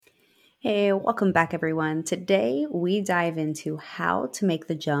Hey, welcome back, everyone. Today we dive into how to make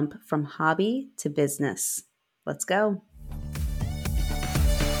the jump from hobby to business. Let's go.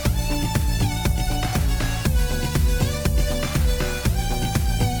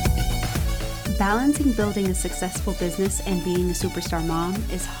 Balancing building a successful business and being a superstar mom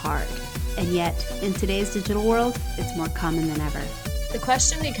is hard. And yet, in today's digital world, it's more common than ever. The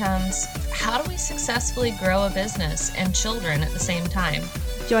question becomes, how do we successfully grow a business and children at the same time?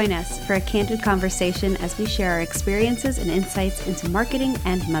 Join us for a candid conversation as we share our experiences and insights into marketing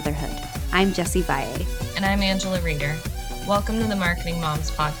and motherhood. I'm Jessie Valle. And I'm Angela Reeder. Welcome to the Marketing Moms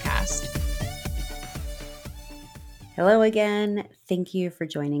Podcast. Hello again. Thank you for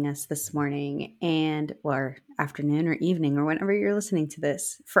joining us this morning or afternoon or evening or whenever you're listening to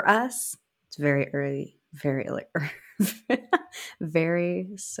this. For us, it's very early, very early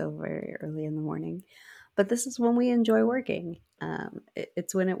in the morning. But this is when we enjoy working.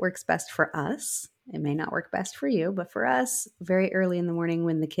 It's when it works best for us. It may not work best for you, but for us, very early in the morning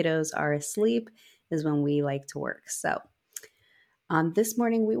when the kiddos are asleep is when we like to work. So this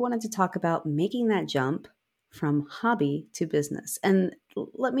morning, we wanted to talk about making that jump from hobby to business. And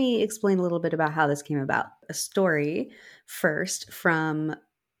let me explain a little bit about how this came about. A story first from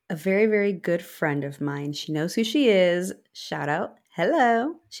a very, very good friend of mine. She knows who she is. Shout out.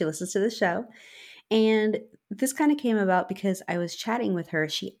 Hello. She listens to the show. And this kind of came about because I was chatting with her.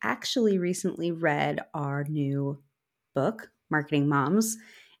 She actually recently read our new book, Marketing Moms,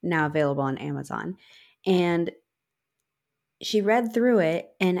 now available on Amazon. And she read through it,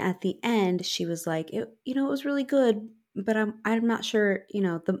 and at the end she was like, it was really good, but I'm not sure,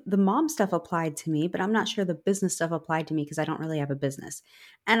 the mom stuff applied to me, but I'm not sure the business stuff applied to me because I don't really have a business.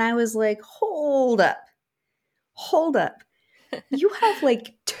 And I was like, hold up. You have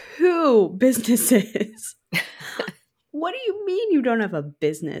like 2 businesses. What do you mean you don't have a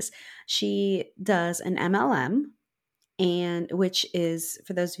business? She does an MLM, and which is,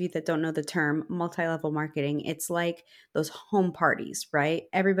 for those of you that don't know the term, multi-level marketing. It's like those home parties, right?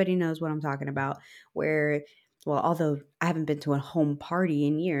 Everybody knows what I'm talking about, where, well, although I haven't been to a home party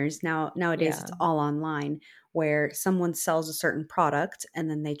in years, nowadays Yeah. It's all online, where someone sells a certain product and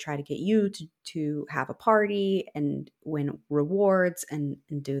then they try to get you to have a party and win rewards and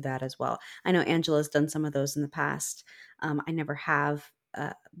do that as well. I know Angela's done some of those in the past. I never have,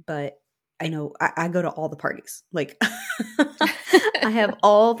 but I know I go to all the parties. Like I have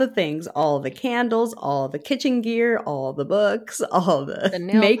all the things, all the candles, all the kitchen gear, all the books, all the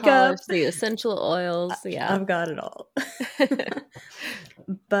nail makeup, polish, the essential oils. Yeah. I've got it all.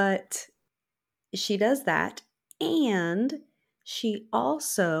 But she does that. And she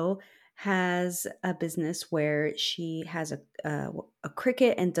also has a business where she has a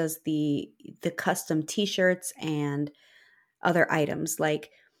Cricut and does the custom t-shirts and other items.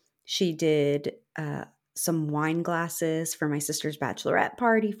 Like she did some wine glasses for my sister's bachelorette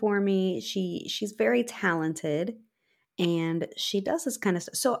party for me. She's very talented, and she does this kind of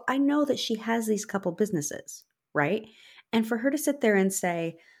stuff. So I know that she has these couple businesses, right? And for her to sit there and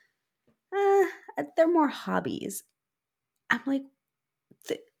say, they're more hobbies. I'm like,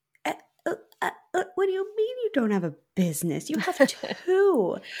 uh, what do you mean you don't have a business? You have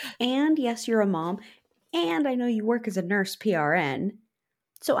 2. And yes, you're a mom. And I know you work as a nurse PRN.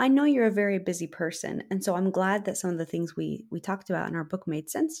 So I know you're a very busy person. And so I'm glad that some of the things we talked about in our book made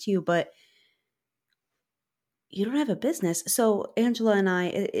sense to you, but you don't have a business. So Angela and I,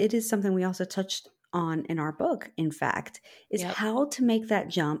 it is something we also touched on in our book, in fact, is how to make that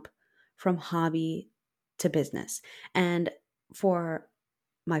jump from hobby to business. And for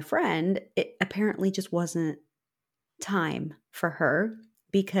my friend, it apparently just wasn't time for her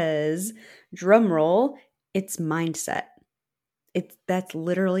because, drum roll, it's mindset. That's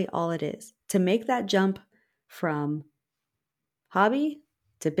literally all it is. To make that jump from hobby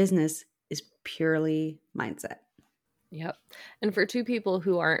to business is purely mindset. Yep. And for 2 people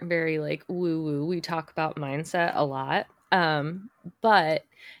who aren't very like woo-woo, we talk about mindset a lot. But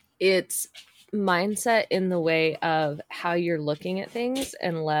it's mindset in the way of how you're looking at things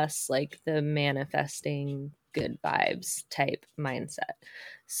and less like the manifesting good vibes type mindset.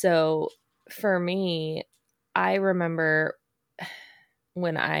 So for me, I remember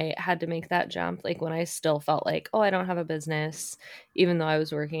when I had to make that jump, like when I still felt like, oh, I don't have a business, even though I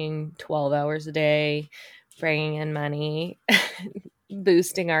was working 12 hours a day, bringing in money,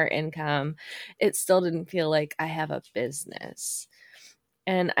 boosting our income, it still didn't feel like I have a business.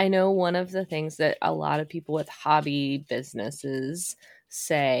 And I know one of the things that a lot of people with hobby businesses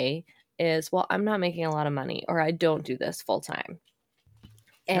say is, well, I'm not making a lot of money, or I don't do this full time.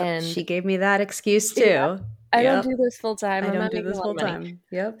 Yep, And she gave me that excuse too. Yeah. I don't Yep. do this full time. I I'm don't not do making a this lot of full money. time.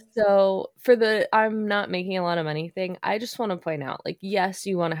 Yep. So for the I'm not making a lot of money thing, I just want to point out, like, yes,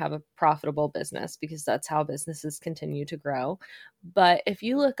 you want to have a profitable business because that's how businesses continue to grow. But if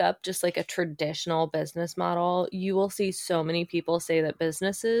you look up just like a traditional business model, you will see so many people say that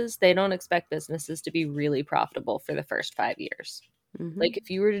they don't expect businesses to be really profitable for the first 5 years. Hmm. Like if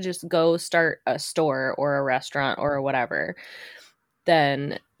you were to just go start a store or a restaurant or whatever,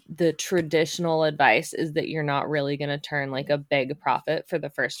 then the traditional advice is that you're not really going to turn like a big profit for the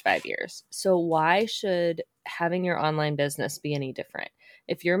first 5 years. So, why should having your online business be any different?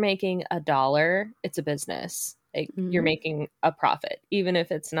 If you're making $1, it's a business. Like you're Hmm. making a profit, even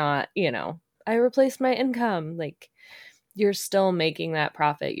if it's not, I replaced my income. Like you're still making that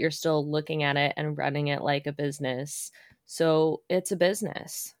profit. You're still looking at it and running it like a business. So, it's a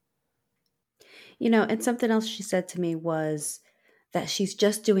business. And something else she said to me was that she's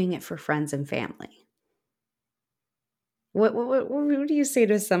just doing it for friends and family. What do you say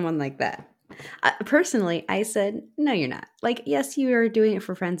to someone like that? Personally, I said, no, you're not. Like, yes, you are doing it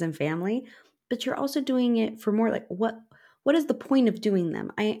for friends and family, but you're also doing it for more like what is the point of doing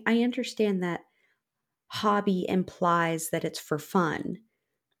them? I understand that hobby implies that it's for fun,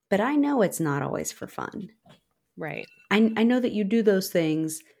 but I know it's not always for fun. Right. I know that you do those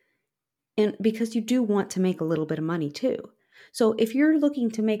things and because you do want to make a little bit of money too. So if you're looking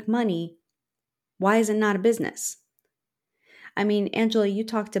to make money, why is it not a business? I mean, Angela, you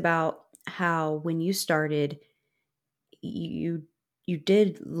talked about how when you started, you you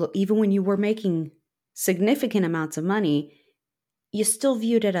did even when you were making significant amounts of money, you still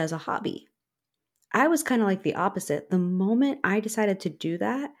viewed it as a hobby. I was kind of like the opposite. The moment I decided to do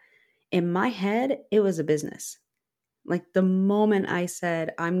that, in my head, it was a business. Like the moment I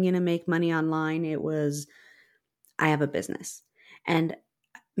said I'm going to make money online, it was I have a business. And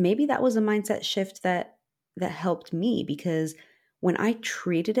maybe that was a mindset shift that helped me because when I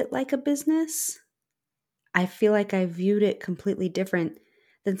treated it like a business, I feel like I viewed it completely different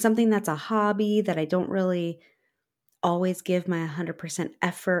than something that's a hobby that I don't really always give my 100%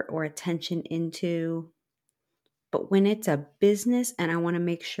 effort or attention into. But when it's a business and I want to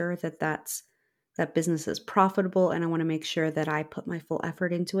make sure that business is profitable and I want to make sure that I put my full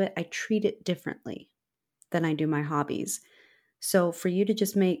effort into it, I treat it differently than I do my hobbies. So for you to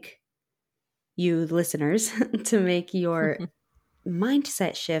just make you listeners to make your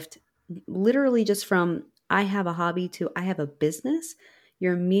mindset shift literally just from I have a hobby to I have a business,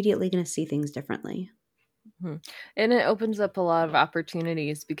 you're immediately going to see things differently. Mhm. And it opens up a lot of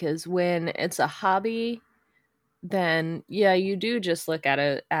opportunities because when it's a hobby, then yeah, you do just look at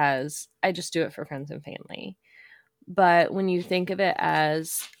it as I just do it for friends and family. But when you think of it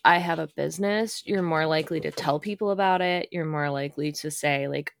as I have a business, you're more likely to tell people about it. You're more likely to say,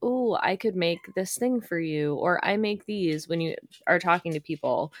 like, oh, I could make this thing for you, or I make these when you are talking to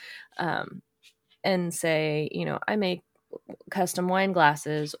people um, and say, I make custom wine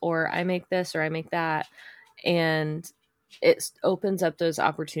glasses, or I make this, or I make that. And it opens up those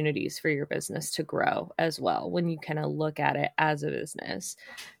opportunities for your business to grow as well when you kind of look at it as a business.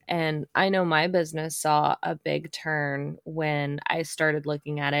 And I know my business saw a big turn when I started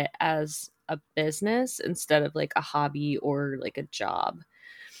looking at it as a business instead of like a hobby or like a job.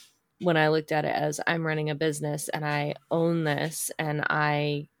 When I looked at it as I'm running a business and I own this and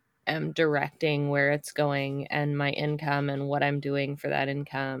I am directing where it's going and my income and what I'm doing for that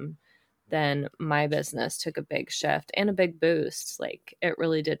income, then my business took a big shift and a big boost. Like it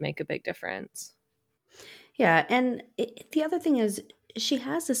really did make a big difference. Yeah, and the other thing is she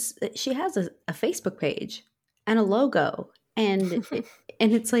has a Facebook page and a logo and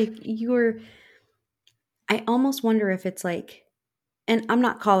it's like you're I almost wonder if it's like and I'm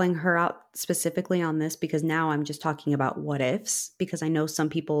not calling her out specifically on this because now I'm just talking about what ifs because I know some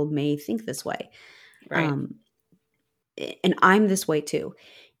people may think this way. Right. Um, and I'm this way too.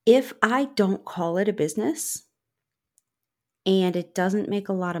 If I don't call it a business and it doesn't make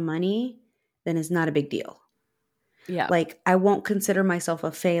a lot of money, then it's not a big deal. Yeah. Like, I won't consider myself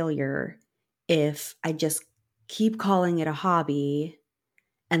a failure if I just keep calling it a hobby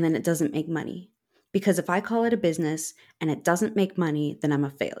and then it doesn't make money. Because if I call it a business and it doesn't make money, then I'm a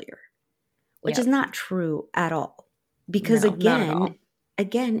failure, which is Yep. not true at all. Because No, not at all.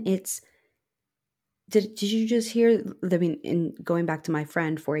 again, it's did you just hear? I mean, in going back to my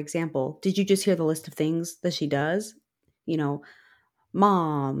friend, for example, did you just hear the list of things that she does? You know,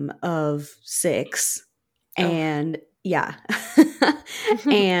 mom of six, Oh. and yeah,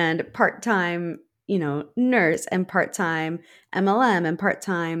 and part time, nurse, and part time MLM, and part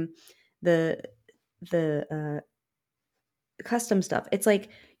time the the custom stuff. It's like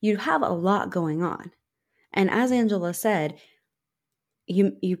you have a lot going on. And as Angela said,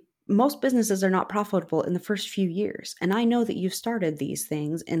 you most businesses are not profitable in the first few years. And I know that you've started these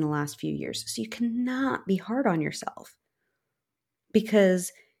things in the last few years. So you cannot be hard on yourself,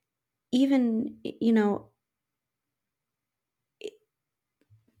 because even,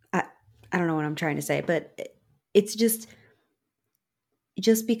 I, I don't know what I'm trying to say, but it's just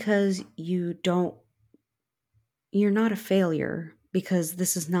because you're not a failure because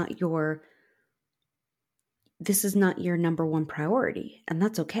this is not your number one priority, and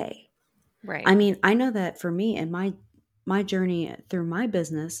that's okay. Right. I mean, I know that for me and my journey through my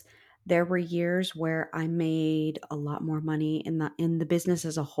business, there were years where I made a lot more money in the business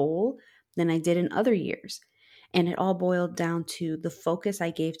as a whole than I did in other years. And it all boiled down to the focus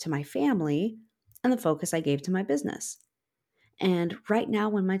I gave to my family and the focus I gave to my business. And right now,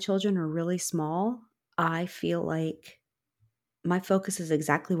 when my children are really small, I feel like my focus is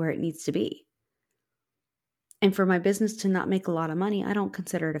exactly where it needs to be. And for my business to not make a lot of money, I don't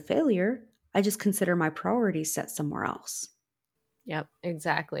consider it a failure. I just consider my priorities set somewhere else. Yep,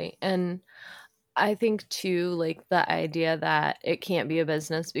 exactly. And I think too, like the idea that it can't be a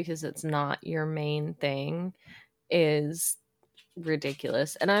business because it's not your main thing is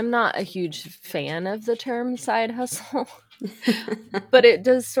ridiculous. And I'm not a huge fan of the term side hustle, but it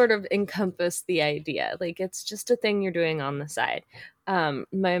does sort of encompass the idea. Like it's just a thing you're doing on the side.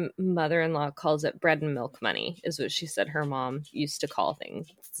 My mother-in-law calls it bread and milk money, is what she said her mom used to call things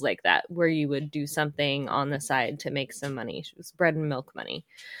like that, where you would do something on the side to make some money. It was bread and milk money.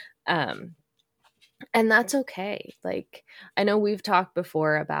 Um, and that's okay. Like, I know we've talked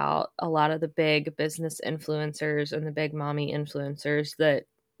before about a lot of the big business influencers and the big mommy influencers that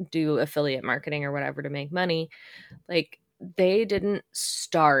do affiliate marketing or whatever to make money. Like, they didn't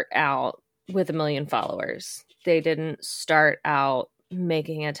start out with 1 million followers. They didn't start out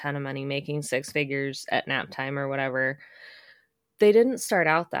making a ton of money, making six figures at nap time or whatever. They didn't start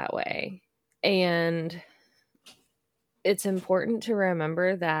out that way. And it's important to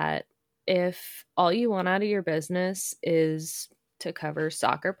remember that if all you want out of your business is to cover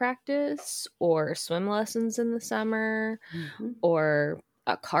soccer practice or swim lessons in the summer Mm-hmm. or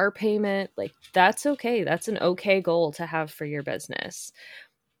a car payment, like that's okay. That's an okay goal to have for your business.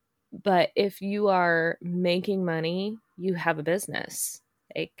 But if you are making money, you have a business.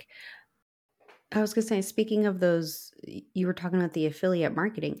 Like, I was going to say, speaking of those, you were talking about the affiliate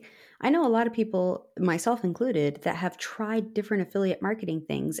marketing. I know a lot of people, myself included, that have tried different affiliate marketing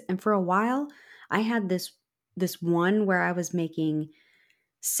things. And for a while, I had this one where I was making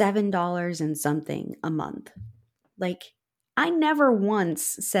 $7 and something a month. Like, I never once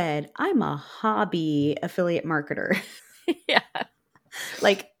said I'm a hobby affiliate marketer. yeah.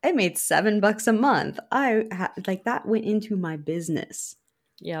 Like, I made $7 a month. Like that went into my business.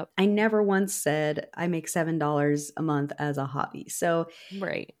 Yep. I never once said I make $7 a month as a hobby. So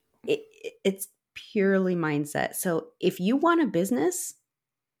Right. it's purely mindset. So if you want a business,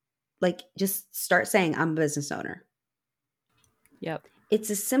 like just start saying I'm a business owner. Yep. It's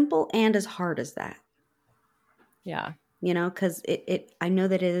as simple and as hard as that. Yeah. Because I know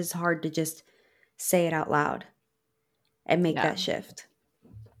that it is hard to just say it out loud and make Yeah. that shift.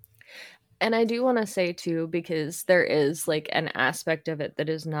 And I do want to say too, because there is like an aspect of it that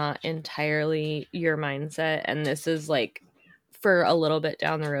is not entirely your mindset. And this is like for a little bit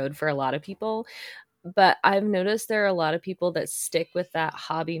down the road for a lot of people. But I've noticed there are a lot of people that stick with that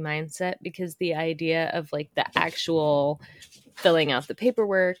hobby mindset because the idea of like the actual filling out the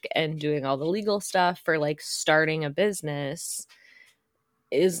paperwork and doing all the legal stuff for like starting a business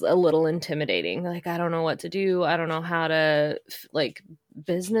is a little intimidating. Like, I don't know what to do. I don't know how to like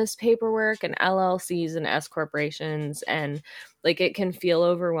business paperwork and LLCs and S corporations, and like it can feel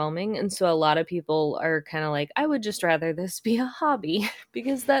overwhelming. And so a lot of people are kind of like, I would just rather this be a hobby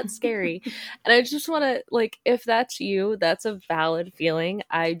because that's scary. And I just want to like, if that's you, that's a valid feeling.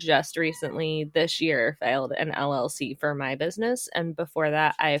 I just recently this year filed an LLC for my business, and before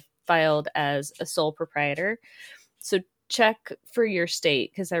that I filed as a sole proprietor. So check for your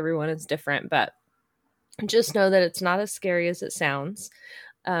state because everyone is different, but just know that it's not as scary as it sounds.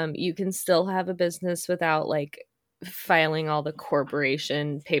 You can still have a business without like filing all the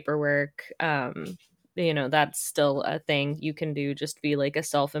corporation paperwork. That's still a thing you can do. Just be like a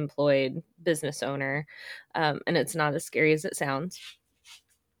self-employed business owner, and it's not as scary as it sounds.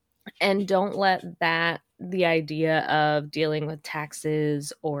 And don't let the idea of dealing with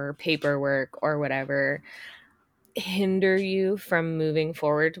taxes or paperwork or whatever hinder you from moving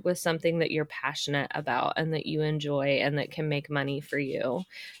forward with something that you're passionate about and that you enjoy and that can make money for you,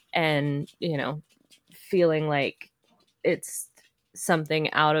 and feeling like it's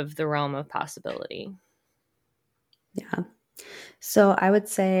something out of the realm of possibility. Yeah. So I would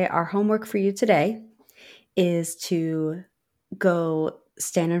say our homework for you today is to go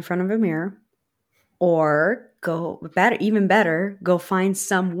stand in front of a mirror, or even better, go find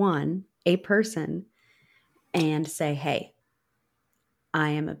someone, a person, and say, hey, I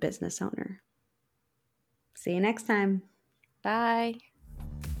am a business owner. See you next time. Bye.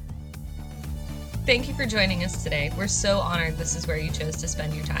 Thank you for joining us today. We're so honored this is where you chose to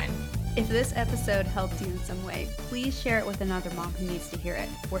spend your time. If this episode helped you in some way, please share it with another mom who needs to hear it.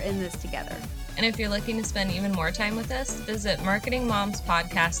 We're in this together. And if you're looking to spend even more time with us, visit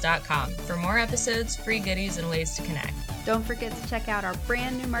marketingmomspodcast.com for more episodes, free goodies, and ways to connect. Don't forget to check out our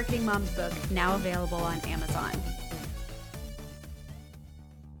brand new Marketing Moms book, now available on Amazon.